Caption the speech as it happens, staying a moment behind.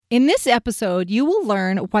In this episode, you will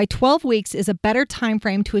learn why 12 weeks is a better time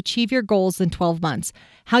frame to achieve your goals than 12 months,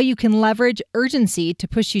 how you can leverage urgency to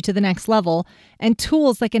push you to the next level, and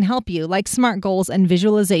tools that can help you, like SMART goals and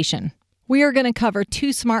visualization. We are going to cover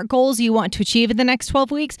 2 SMART goals you want to achieve in the next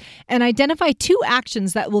 12 weeks and identify 2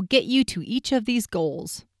 actions that will get you to each of these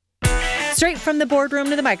goals. Straight from the boardroom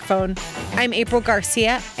to the microphone, I'm April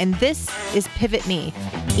Garcia, and this is Pivot Me,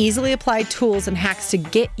 easily applied tools and hacks to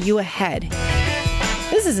get you ahead.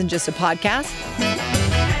 This isn't just a podcast.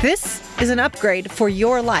 This is an upgrade for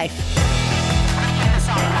your life.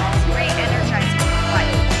 Great, energizing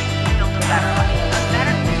life. Build a better life. A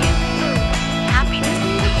better you. Happiness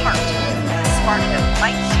in the heart. The spark that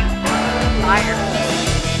lights you on fire.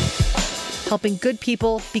 Helping good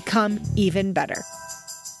people become even better.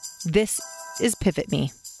 This is Pivot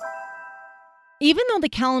Me. Even though the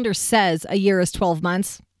calendar says a year is 12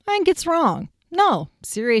 months, I think it's wrong. No,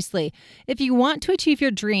 seriously. If you want to achieve your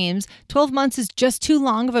dreams, 12 months is just too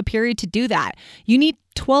long of a period to do that. You need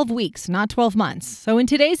 12 weeks, not 12 months. So in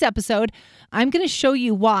today's episode, I'm going to show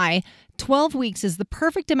you why 12 weeks is the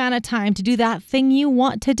perfect amount of time to do that thing you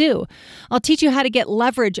want to do. I'll teach you how to get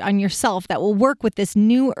leverage on yourself that will work with this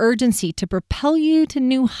new urgency to propel you to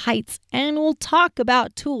new heights. And we'll talk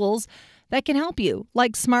about tools that can help you,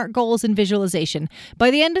 like SMART goals and visualization.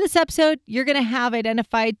 By the end of this episode, you're going to have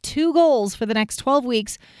identified 2 goals for the next 12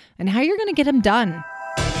 weeks and how you're going to get them done.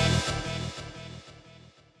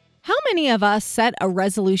 How many of us set a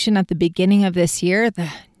resolution at the beginning of this year, the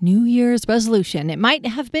New Year's resolution? It might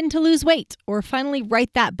have been to lose weight or finally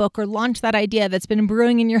write that book or launch that idea that's been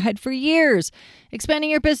brewing in your head for years,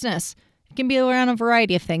 expanding your business. It can be around a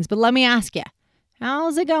variety of things, but let me ask you,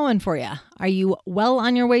 how's it going for you? Are you well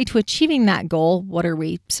on your way to achieving that goal? What are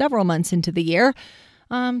we, several months into the year,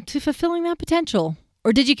 to fulfilling that potential?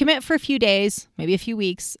 Or did you commit for a few days, maybe a few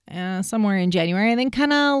weeks, somewhere in January, and then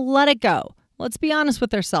kind of let it go? Let's be honest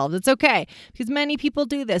with ourselves. It's okay, because many people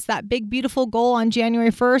do this. That big, beautiful goal on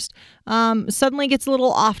January 1st suddenly gets a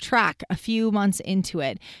little off track a few months into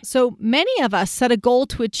it. So many of us set a goal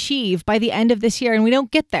to achieve by the end of this year, and we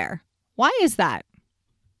don't get there. Why is that?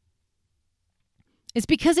 It's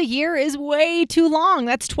because a year is way too long.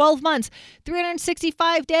 That's 12 months,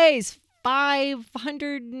 365 days,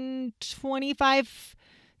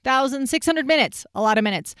 525,600 minutes, a lot of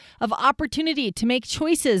minutes of opportunity to make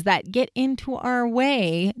choices that get into our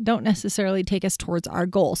way, don't necessarily take us towards our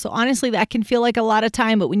goal. So honestly, that can feel like a lot of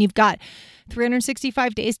time, but when you've got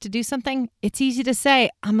 365 days to do something, it's easy to say,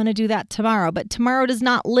 I'm going to do that tomorrow, but tomorrow does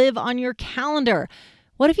not live on your calendar.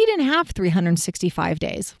 What if you didn't have 365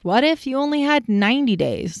 days? What if you only had 90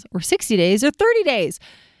 days or 60 days or 30 days?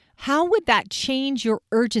 How would that change your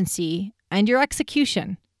urgency and your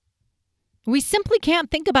execution? We simply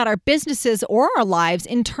can't think about our businesses or our lives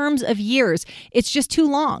in terms of years. It's just too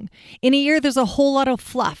long. In a year, there's a whole lot of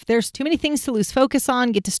fluff. There's too many things to lose focus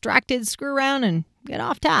on, get distracted, screw around, and get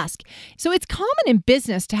off task. So it's common in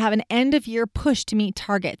business to have an end of year push to meet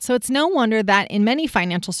targets. So it's no wonder that in many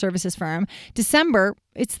financial services firms, December,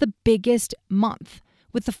 it's the biggest month,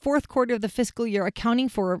 with the fourth quarter of the fiscal year accounting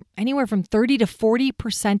for anywhere from 30 to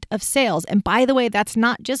 40% of sales. And by the way, that's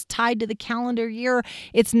not just tied to the calendar year.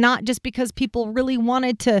 It's not just because people really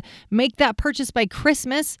wanted to make that purchase by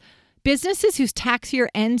Christmas. Businesses whose tax year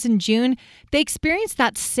ends in June, they experience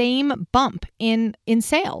that same bump in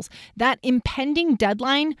sales. That impending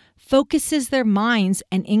deadline focuses their minds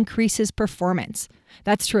and increases performance.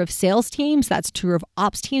 That's true of sales teams. That's true of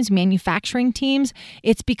ops teams, manufacturing teams.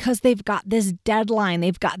 It's because they've got this deadline.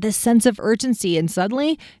 They've got this sense of urgency, and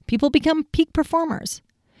suddenly people become peak performers.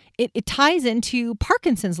 It ties into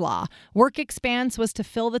Parkinson's law. Work expands was to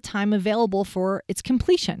fill the time available for its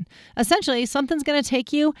completion. Essentially, something's going to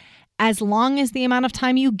take you as long as the amount of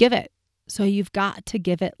time you give it. So you've got to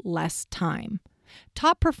give it less time.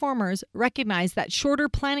 Top performers recognize that shorter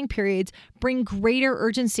planning periods bring greater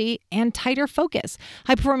urgency and tighter focus.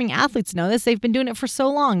 High-performing athletes know this. They've been doing it for so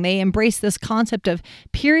long. They embrace this concept of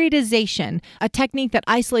periodization, a technique that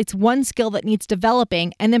isolates one skill that needs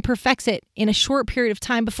developing and then perfects it in a short period of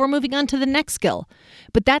time before moving on to the next skill.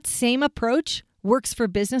 But that same approach works for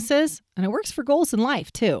businesses, and it works for goals in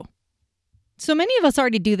life too. So many of us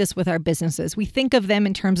already do this with our businesses. We think of them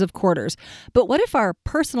in terms of quarters. But what if our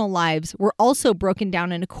personal lives were also broken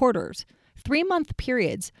down into quarters, 3-month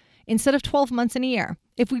periods, instead of 12 months in a year?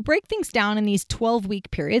 If we break things down in these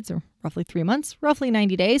 12-week periods, or roughly 3 months, roughly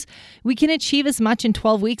 90 days, we can achieve as much in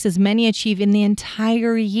 12 weeks as many achieve in the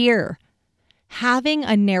entire year. Having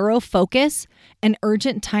a narrow focus, an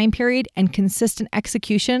urgent time period, and consistent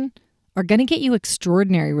execution are going to get you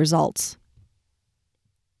extraordinary results.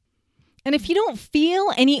 And if you don't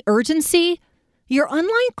feel any urgency, you're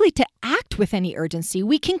unlikely to act with any urgency.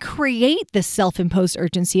 We can create this self-imposed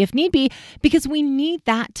urgency if need be, because we need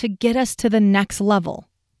that to get us to the next level.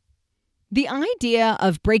 The idea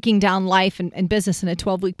of breaking down life and business in a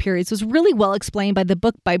 12-week period was really well explained by the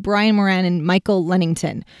book by Brian Moran and Michael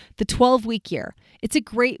Lennington, The 12-Week Year. It's a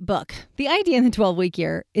great book. The idea in the 12-week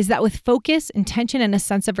year is that with focus, intention, and a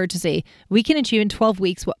sense of urgency, we can achieve in 12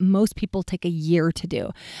 weeks what most people take a year to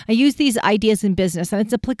do. I use these ideas in business, and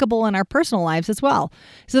it's applicable in our personal lives as well.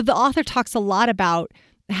 So the author talks a lot about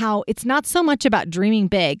how it's not so much about dreaming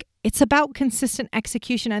big. It's about consistent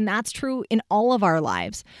execution, and that's true in all of our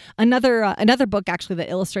lives. Another book actually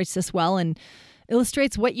that illustrates this well and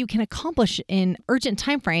illustrates what you can accomplish in urgent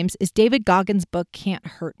timeframes is David Goggins' book, Can't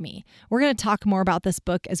Hurt Me. We're going to talk more about this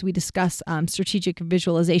book as we discuss strategic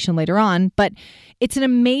visualization later on, but it's an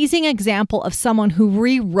amazing example of someone who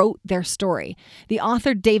rewrote their story. The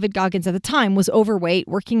author, David Goggins, at the time was overweight,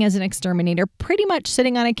 working as an exterminator, pretty much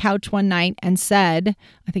sitting on a couch one night and said,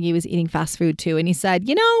 I think he was eating fast food too, and he said,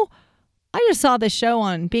 I just saw this show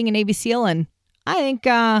on being a Navy SEAL, and I think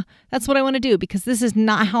that's what I want to do because this is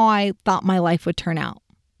not how I thought my life would turn out.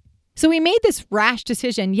 So we made this rash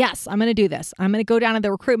decision. Yes, I'm going to do this. I'm going to go down to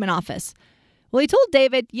the recruitment office. Well, he told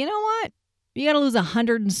David, you know what? You got to lose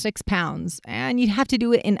 106 pounds and you'd have to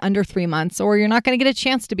do it in under 3 months or you're not going to get a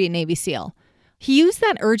chance to be a Navy SEAL. He used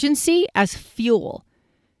that urgency as fuel.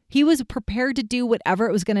 He was prepared to do whatever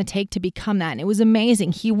it was going to take to become that. And it was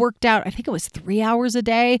amazing. He worked out, I think it was 3 hours a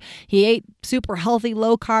day. He ate super healthy,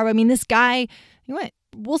 low carb. I mean, this guy, he went,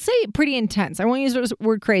 we'll say pretty intense. I won't use the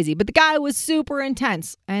word crazy, but the guy was super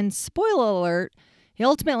intense. And spoiler alert, he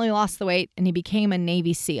ultimately lost the weight and he became a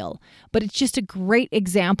Navy SEAL. But it's just a great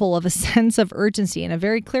example of a sense of urgency and a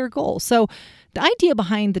very clear goal. So the idea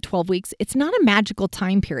behind the 12 weeks, it's not a magical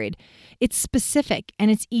time period. It's specific and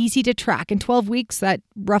it's easy to track. In 12 weeks, that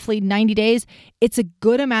roughly 90 days, it's a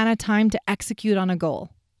good amount of time to execute on a goal.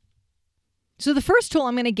 So the first tool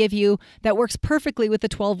I'm going to give you that works perfectly with the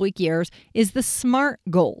 12-week years is the SMART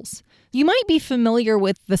goals. You might be familiar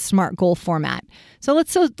with the SMART goal format. So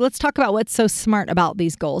let's talk about what's so smart about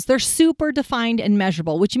these goals. They're super defined and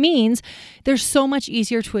measurable, which means they're so much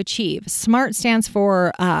easier to achieve. SMART stands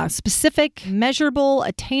for specific, measurable,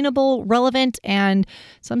 attainable, relevant, and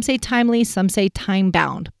some say timely, some say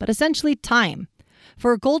time-bound, but essentially time.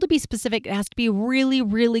 For a goal to be specific, it has to be really,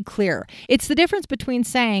 really clear. It's the difference between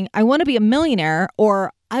saying, I want to be a millionaire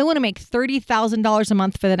or I want to make $30,000 a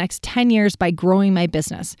month for the next 10 years by growing my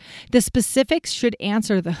business. The specifics should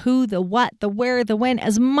answer the who, the what, the where, the when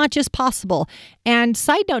as much as possible. And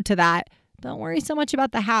side note to that, don't worry so much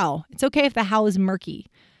about the how. It's okay if the how is murky.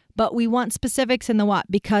 But we want specifics in the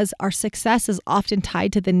what because our success is often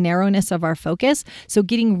tied to the narrowness of our focus. So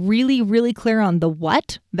getting really, really clear on the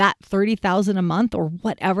what, that $30,000 a month or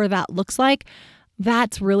whatever that looks like,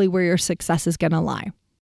 that's really where your success is going to lie.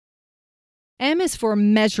 M is for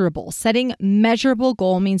measurable. Setting measurable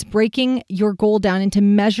goal means breaking your goal down into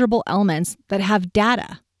measurable elements that have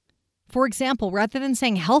data. For example, rather than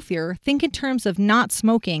saying healthier, think in terms of not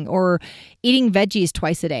smoking or eating veggies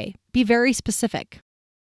twice a day. Be very specific.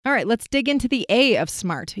 All right, let's dig into the A of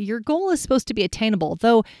SMART. Your goal is supposed to be attainable,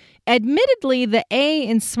 though admittedly, the A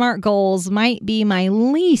in SMART goals might be my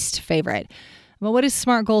least favorite. Well, what is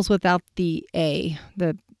SMART goals without the A?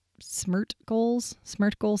 The SMART goals?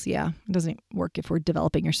 SMART goals? Yeah, it doesn't work if we're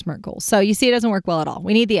developing your SMART goals. So you see, it doesn't work well at all.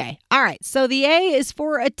 We need the A. All right, so the A is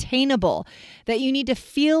for attainable, that you need to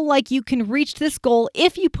feel like you can reach this goal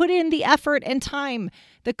if you put in the effort and time.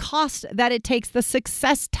 The cost that it takes, the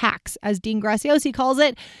success tax, as Dean Graziosi calls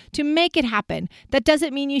it, to make it happen. That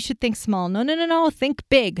doesn't mean you should think small. No. Think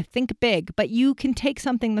big. But you can take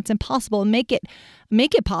something that's impossible and make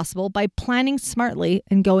it possible by planning smartly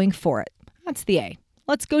and going for it. That's the A.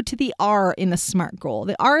 Let's go to the R in the SMART goal.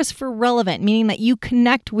 The R is for relevant, meaning that you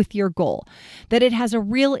connect with your goal, that it has a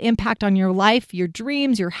real impact on your life, your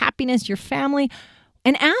dreams, your happiness, your family,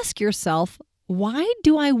 and ask yourself, why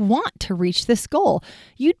do I want to reach this goal?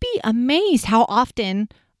 You'd be amazed how often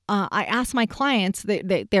I ask my clients,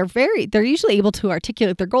 they're usually able to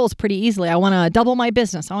articulate their goals pretty easily. I want to double my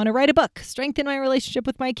business. I want to write a book, strengthen my relationship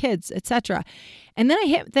with my kids, etc. And then I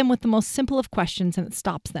hit them with the most simple of questions and it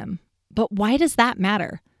stops them. But why does that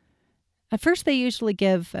matter? At first, they usually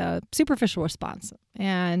give a superficial response.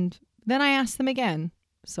 And then I ask them again,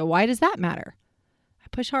 so why does that matter? I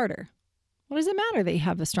push harder. What does it matter that you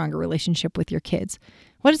have a stronger relationship with your kids?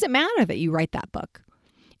 What does it matter that you write that book?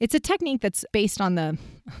 It's a technique that's based on the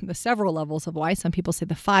several levels of why. Some people say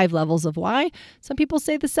the 5 levels of why. Some people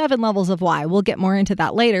say the 7 levels of why. We'll get more into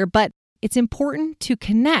that later. But it's important to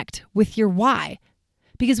connect with your why.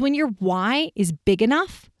 Because when your why is big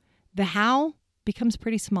enough, the how becomes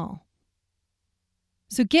pretty small.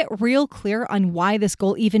 So get real clear on why this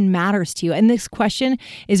goal even matters to you. And this question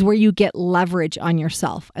is where you get leverage on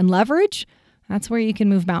yourself. And leverage, that's where you can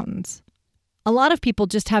move mountains. A lot of people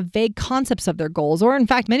just have vague concepts of their goals, or in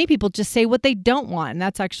fact, many people just say what they don't want. And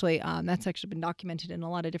that's actually been documented in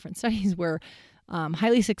a lot of different studies where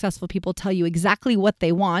highly successful people tell you exactly what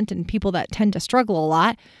they want, and people that tend to struggle a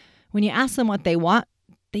lot, when you ask them what they want,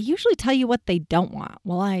 they usually tell you what they don't want.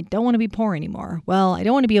 Well, I don't want to be poor anymore. Well, I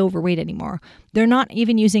don't want to be overweight anymore. They're not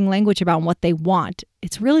even using language about what they want.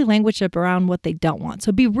 It's really language around what they don't want.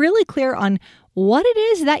 So be really clear on what it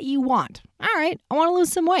is that you want. All right, I want to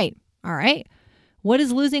lose some weight. All right, what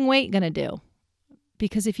is losing weight going to do?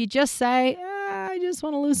 Because if you just say, I just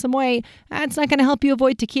want to lose some weight, that's not going to help you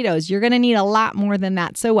avoid taquitos. You're going to need a lot more than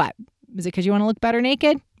that. So what? Is it because you want to look better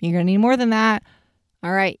naked? You're going to need more than that.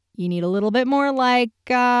 All right. You need a little bit more like,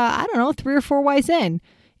 3 or 4 Ys in.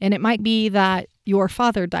 And it might be that your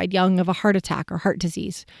father died young of a heart attack or heart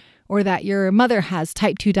disease, or that your mother has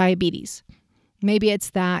type 2 diabetes. Maybe it's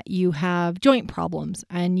that you have joint problems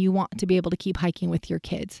and you want to be able to keep hiking with your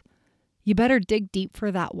kids. You better dig deep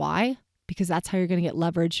for that why, because that's how you're going to get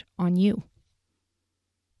leverage on you.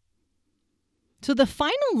 So the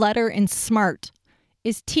final letter in SMART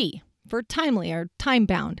is T for timely or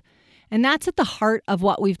time-bound. And that's at the heart of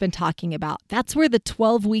what we've been talking about. That's where the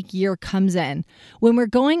 12-week year comes in. When we're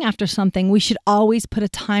going after something, we should always put a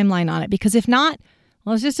timeline on it, because if not,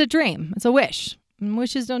 well, it's just a dream. It's a wish. And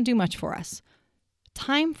wishes don't do much for us.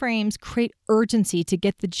 Time frames create urgency to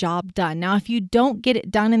get the job done. Now, if you don't get it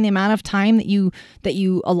done in the amount of time that you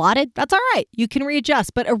allotted, that's all right. You can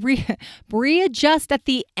readjust, but readjust at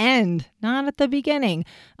the end, not at the beginning.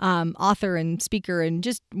 Author and speaker and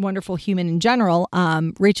just wonderful human in general,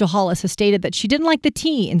 Rachel Hollis has stated that she didn't like the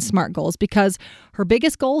T in SMART goals because her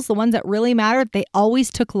biggest goals, the ones that really mattered, they always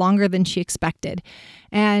took longer than she expected.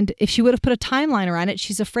 And if she would have put a timeline around it,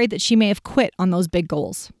 she's afraid that she may have quit on those big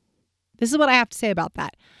goals. This is what I have to say about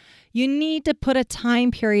that. You need to put a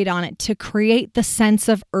time period on it to create the sense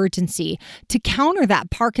of urgency, to counter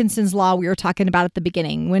that Parkinson's law we were talking about at the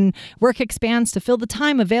beginning, when work expands to fill the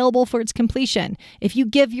time available for its completion. If you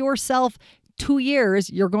give yourself 2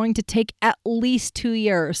 years, you're going to take at least 2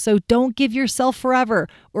 years. So don't give yourself forever,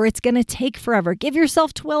 or it's going to take forever. Give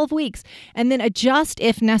yourself 12 weeks and then adjust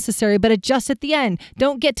if necessary, but adjust at the end.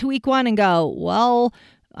 Don't get to week 1 and go, well,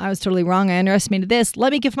 I was totally wrong. I underestimated this.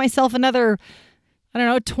 Let me give myself another,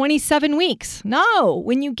 27 weeks. No,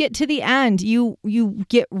 when you get to the end, you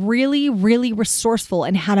get really, really resourceful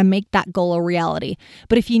in how to make that goal a reality.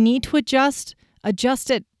 But if you need to adjust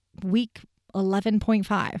at week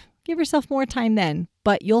 11.5. Give yourself more time then,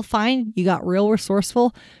 but you'll find you got real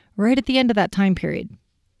resourceful right at the end of that time period.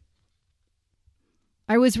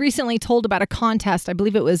 I was recently told about a contest, I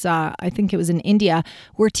believe it was, in India,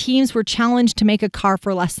 where teams were challenged to make a car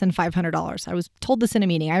for less than $500. I was told this in a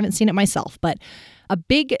meeting. I haven't seen it myself, but a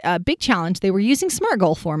big challenge. They were using SMART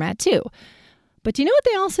goal format too. But do you know what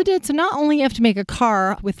they also did? So not only you have to make a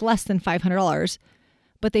car with less than $500,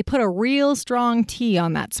 but they put a real strong T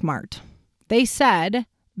on that SMART. They said,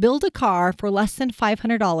 build a car for less than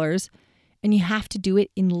 $500, and you have to do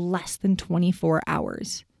it in less than 24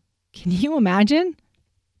 hours. Can you imagine?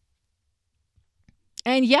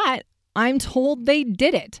 And yet, I'm told they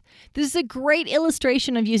did it. This is a great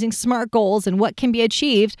illustration of using SMART goals and what can be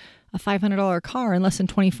achieved, a $500 car in less than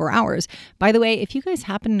 24 hours. By the way, if you guys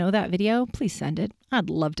happen to know that video, please send it. I'd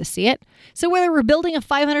love to see it. So whether we're building a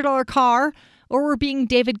 $500 car or we're being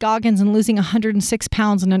David Goggins and losing 106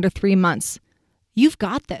 pounds in under 3 months, you've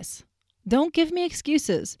got this. Don't give me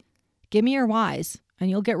excuses. Give me your whys, and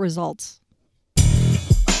you'll get results.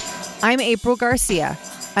 I'm April Garcia,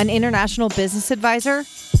 an international business advisor,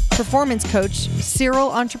 performance coach, serial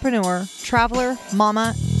entrepreneur, traveler,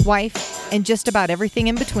 mama, wife, and just about everything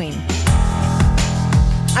in between.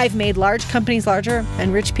 I've made large companies larger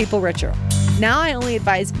and rich people richer. Now I only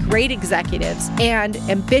advise great executives and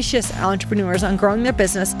ambitious entrepreneurs on growing their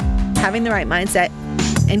business, having the right mindset,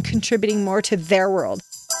 and contributing more to their world.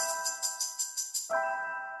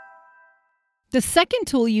 The second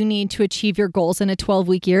tool you need to achieve your goals in a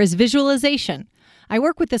 12-week year is visualization. I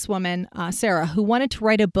work with this woman, Sarah, who wanted to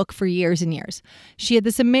write a book for years and years. She had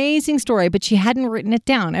this amazing story, but she hadn't written it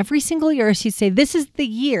down. Every single year, she'd say, this is the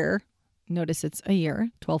year. Notice it's a year,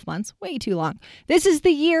 12 months, way too long. This is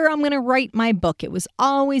the year I'm going to write my book. It was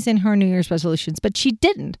always in her New Year's resolutions, but she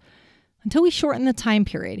didn't. Until we shortened the time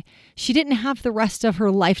period. She didn't have the rest of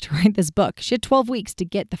her life to write this book. She had 12 weeks to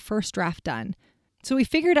get the first draft done. So we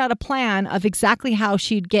figured out a plan of exactly how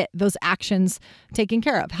she'd get those actions taken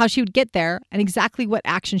care of, how she would get there, and exactly what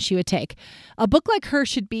action she would take. A book like hers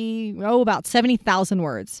should be, about 70,000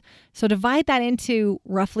 words. So divide that into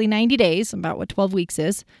roughly 90 days, about what 12 weeks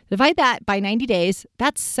is. Divide that by 90 days,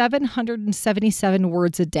 that's 777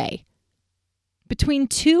 words a day. Between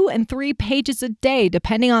 2 and 3 pages a day,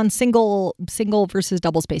 depending on single versus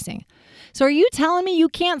double spacing. So are you telling me you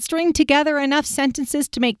can't string together enough sentences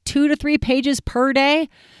to make 2 to 3 pages per day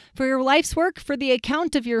for your life's work, for the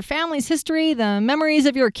account of your family's history, the memories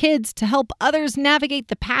of your kids, to help others navigate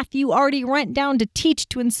the path you already went down to teach,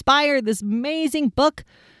 to inspire this amazing book?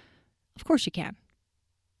 Of course you can.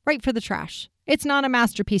 Write for the trash. It's not a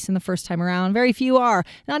masterpiece in the first time around. Very few are.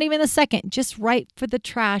 Not even the second. Just write for the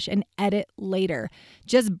trash and edit later.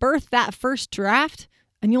 Just birth that first draft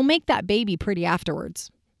and you'll make that baby pretty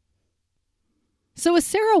afterwards. So with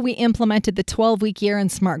Sarah, we implemented the 12-week year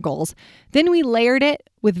and SMART goals. Then we layered it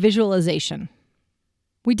with visualization.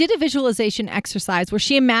 We did a visualization exercise where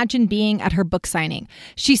she imagined being at her book signing.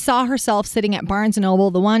 She saw herself sitting at Barnes &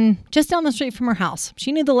 Noble, the one just down the street from her house.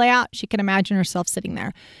 She knew the layout. She could imagine herself sitting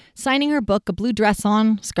there, signing her book, a blue dress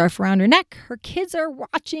on, scarf around her neck. Her kids are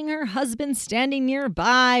watching, her husband standing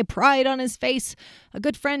nearby, pride on his face, a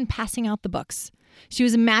good friend passing out the books. She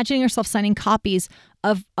was imagining herself signing copies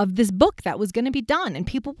of this book that was going to be done, and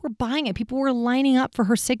people were buying it. People were lining up for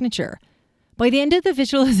her signature. By the end of the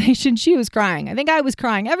visualization, she was crying. I think I was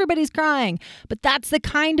crying. Everybody's crying. But that's the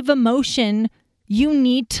kind of emotion you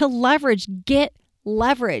need to leverage. Get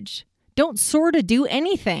leverage. Don't sort of do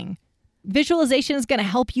anything. Visualization is going to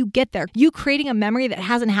help you get there. You creating a memory that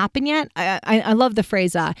hasn't happened yet. I love the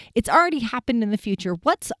phrase, it's already happened in the future.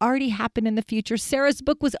 What's already happened in the future? Sarah's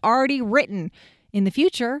book was already written in the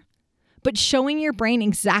future. But showing your brain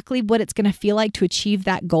exactly what it's going to feel like to achieve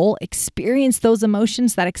that goal, experience those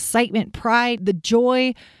emotions, that excitement, pride, the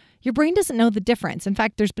joy. Your brain doesn't know the difference. In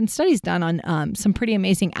fact, there's been studies done on some pretty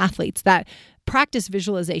amazing athletes that practice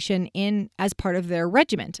visualization as part of their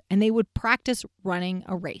regiment, and they would practice running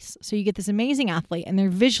a race. So you get this amazing athlete, and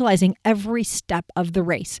they're visualizing every step of the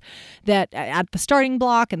race, that at the starting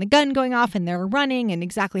block and the gun going off, and they're running and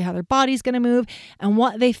exactly how their body's going to move. And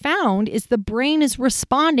what they found is the brain is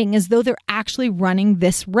responding as though they're actually running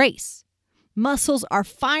this race. Muscles are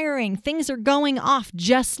firing. Things are going off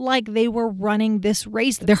just like they were running this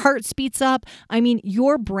race. Their heart speeds up. I mean,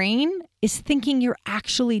 your brain is thinking you're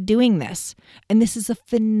actually doing this. And this is a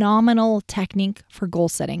phenomenal technique for goal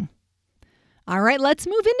setting. All right, let's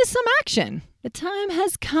move into some action. The time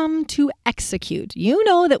has come to execute. You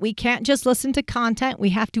know that we can't just listen to content. We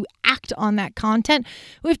have to act on that content.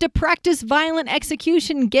 We have to practice violent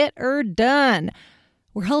execution. Get her done.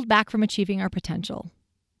 We're held back from achieving our potential.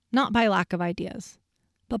 Not by lack of ideas,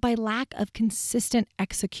 but by lack of consistent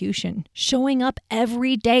execution, showing up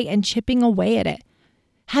every day and chipping away at it.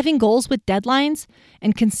 Having goals with deadlines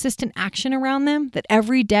and consistent action around them, that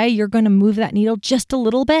every day you're going to move that needle just a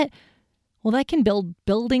little bit, well, that can build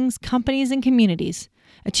buildings, companies, and communities.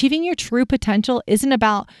 Achieving your true potential isn't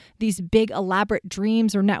about these big, elaborate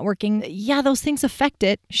dreams or networking. Yeah, those things affect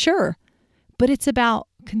it, sure, but it's about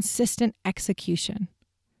consistent execution.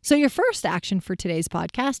 So your first action for today's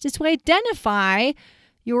podcast is to identify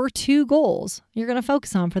your 2 goals you're going to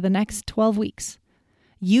focus on for the next 12 weeks.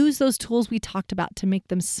 Use those tools we talked about to make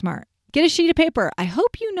them SMART. Get a sheet of paper. I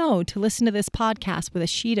hope you know to listen to this podcast with a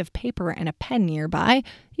sheet of paper and a pen nearby.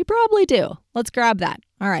 You probably do. Let's grab that.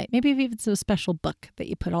 All right. Maybe if it's a special book that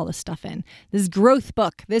you put all this stuff in. This growth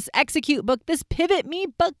book, this execute book, this pivot me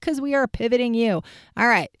book, because we are pivoting you. All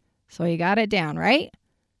right. So you got it down, right?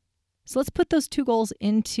 So let's put those 2 goals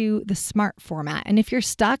into the SMART format. And if you're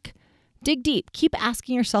stuck, dig deep. Keep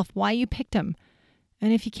asking yourself why you picked them.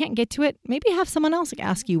 And if you can't get to it, maybe have someone else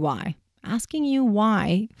ask you why. Asking you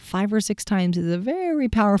why 5 or 6 times is a very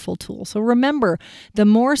powerful tool. So remember, the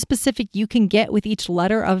more specific you can get with each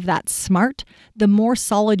letter of that SMART, the more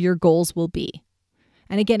solid your goals will be.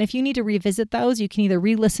 And again, if you need to revisit those, you can either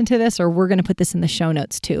re-listen to this or we're going to put this in the show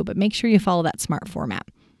notes too. But make sure you follow that SMART format.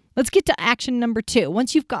 Let's get to action number 2.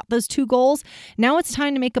 Once you've got those 2 goals, now it's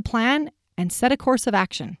time to make a plan and set a course of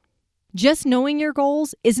action. Just knowing your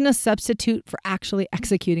goals isn't a substitute for actually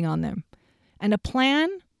executing on them. And a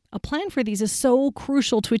plan for these is so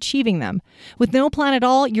crucial to achieving them. With no plan at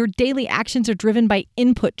all, your daily actions are driven by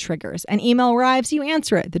input triggers. An email arrives, you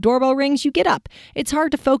answer it. The doorbell rings, you get up. It's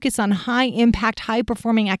hard to focus on high impact, high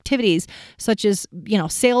performing activities such as,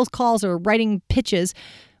 sales calls or writing pitches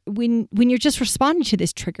when you're just responding to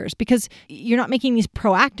these triggers, because you're not making these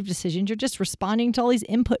proactive decisions. You're just responding to all these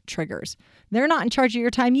input triggers. They're not in charge of your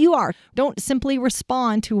time. You are. Don't simply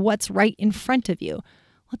respond to what's right in front of you.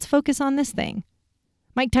 Let's focus on this thing.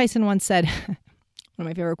 Mike Tyson once said, one of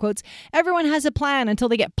my favorite quotes, "Everyone has a plan until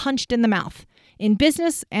they get punched in the mouth." In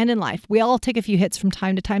business and in life, we all take a few hits from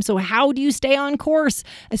time to time. So how do you stay on course,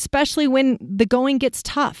 especially when the going gets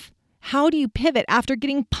tough? How do you pivot after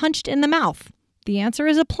getting punched in the mouth? The answer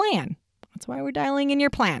is a plan. That's why we're dialing in your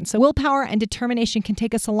plan. So willpower and determination can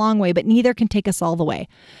take us a long way, but neither can take us all the way.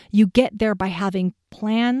 You get there by having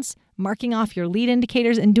plans, marking off your lead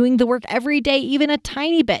indicators, and doing the work every day, even a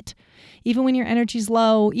tiny bit. Even when your energy's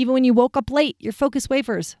low, even when you woke up late, your focus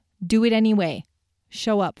wavers. Do it anyway.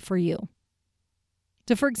 Show up for you.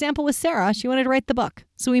 So for example, with Sarah, she wanted to write the book.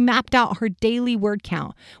 So we mapped out her daily word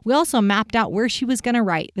count. We also mapped out where she was going to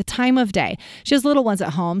write, the time of day. She has little ones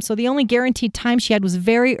at home, so the only guaranteed time she had was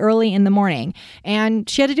very early in the morning. And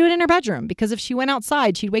she had to do it in her bedroom because if she went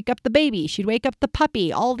outside, she'd wake up the baby, she'd wake up the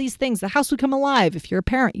puppy, all these things. The house would come alive. If you're a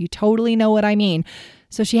parent, you totally know what I mean.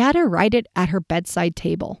 So she had to write it at her bedside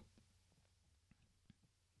table.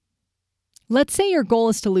 Let's say your goal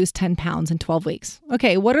is to lose 10 pounds in 12 weeks.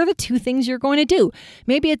 Okay, what are the 2 things you're going to do?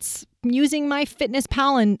 Maybe it's using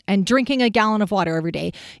MyFitnessPal and drinking a gallon of water every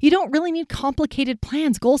day. You don't really need complicated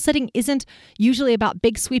plans. Goal setting isn't usually about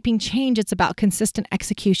big sweeping change. It's about consistent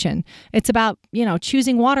execution. It's about,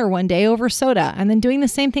 choosing water one day over soda and then doing the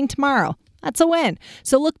same thing tomorrow. That's a win.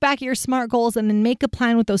 So look back at your SMART goals and then make a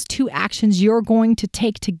plan with those 2 actions you're going to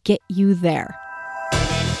take to get you there.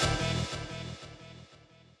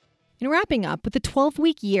 In wrapping up, with the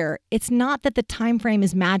 12-week year, it's not that the time frame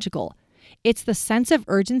is magical. It's the sense of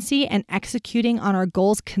urgency and executing on our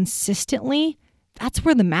goals consistently. That's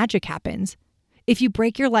where the magic happens. If you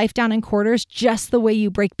break your life down in quarters just the way you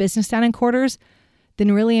break business down in quarters,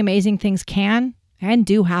 then really amazing things can and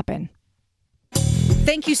do happen.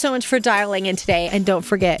 Thank you so much for dialing in today. And don't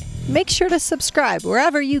forget, make sure to subscribe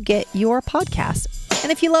wherever you get your podcast.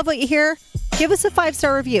 And if you love what you hear, give us a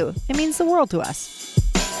 5-star review. It means the world to us.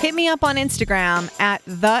 Hit me up on Instagram at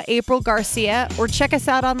 @theaprilgarcia or check us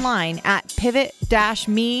out online at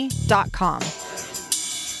pivot-me.com.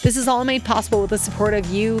 This is all made possible with the support of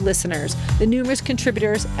you listeners, the numerous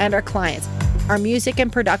contributors, and our clients. Our music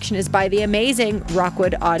and production is by the amazing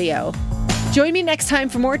Rockwood Audio. Join me next time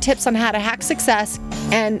for more tips on how to hack success.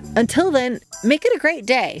 And until then, make it a great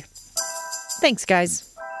day. Thanks,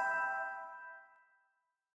 guys.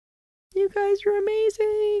 You guys are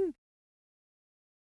amazing.